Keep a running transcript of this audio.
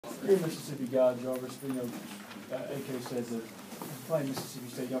You're a Mississippi guy, Jarvis. AK says that playing Mississippi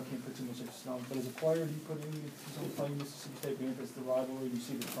State, y'all can't put too much emphasis on. But as a player, do you put any emphasis on playing Mississippi State being against the rivalry? Do you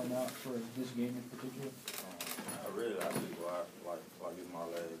see the turnout for this game in particular? I just go out like it's my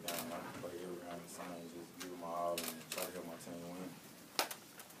last game. I play every round the same, just give my all and try to help my team win.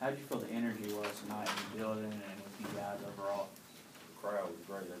 How did you feel the energy was tonight in the building and with you guys overall? The crowd was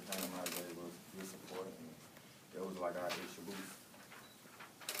great. They came out, gave us good support, and it was like our extra boost.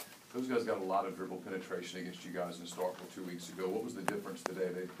 Those guys got a lot of dribble penetration against you guys in Starkville 2 weeks ago. What was the difference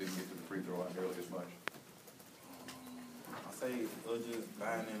today? They didn't get to the free throw line nearly as much. I say it was just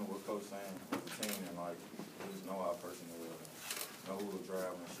buying in what Coach saying with the team, and like we just know our personnel, know who will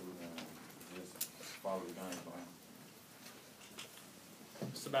drive and shoot, and just follow the game plan.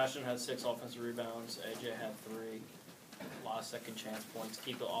 Sebastian had 6 offensive rebounds. AJ had 3. A lot of second chance points.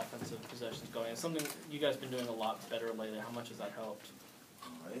 Keep the offensive possessions going. It's something you guys have been doing a lot better lately. How much has that helped?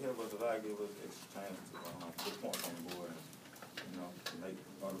 It helped us a lot, give us extra chances to put points on the board and, make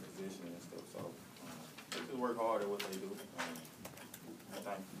other positions and stuff. So they just work hard at what they do. I'm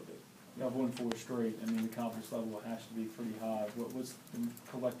thankful for that. Y'all won 4 straight. I mean, the confidence level has to be pretty high. What's the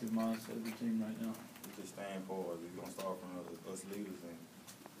collective mindset of the team right now? We just stand forward. We're going to start from us leaders, and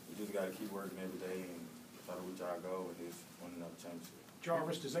we just got to keep working every day and try to reach our goal and just win another championship.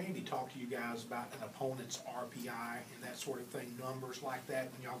 Jarvis, does Andy talk to you guys about an opponent's RPI and that sort of thing, numbers like that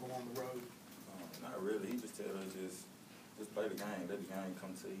when y'all go on the road? Not really. He just tells us just play the game. Let the game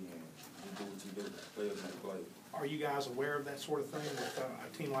come to you and just do what you do. Players make play. Are you guys aware of that sort of thing with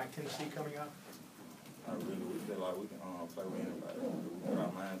a team like Tennessee coming up? Not really. We feel like we can play with anybody. We put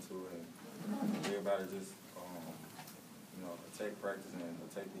our mind to it, and everybody just take practice and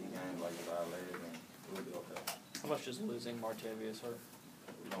take the game like it's our legs, and we'll be okay. How much does losing Martavius hurt?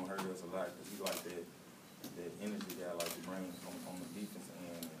 It don't hurt us a lot because he's like that energy guy, like the brain on the defense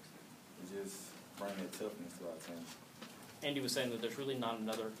end. It just bring that toughness to our team. Andy was saying that there's really not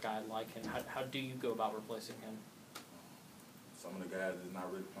another guy like him. How do you go about replacing him? Some of the guys that's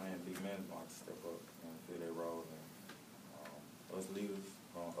not really playing big minutes want to step up and fill their role. And us leaders,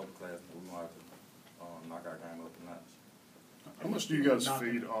 upperclassmen, we want to knock our game up a notch. How much do you guys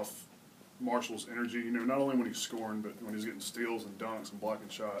feed off Marshall's energy? Not only when he's scoring, but when he's getting steals and dunks and blocking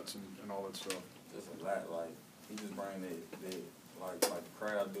shots and all that stuff. Just a lot. Like he just bring that like the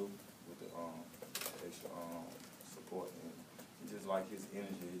crowd do with the extra support, and it's just like his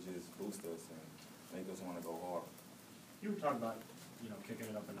energy. It just boosts us and make us want to go harder. You were talking about kicking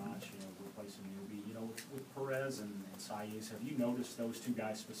it up a notch, replacing Newby. With Perez and Saez, have you noticed those 2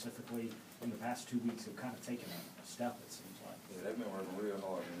 guys specifically in the past 2 weeks have kind of taken a step? It seems like. Yeah, they've been working real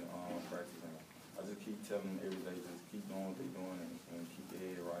hard in practice, and I just keep telling them every day, just keep doing what they're doing and keep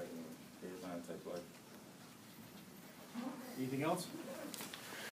your head right and everything take place. Anything else?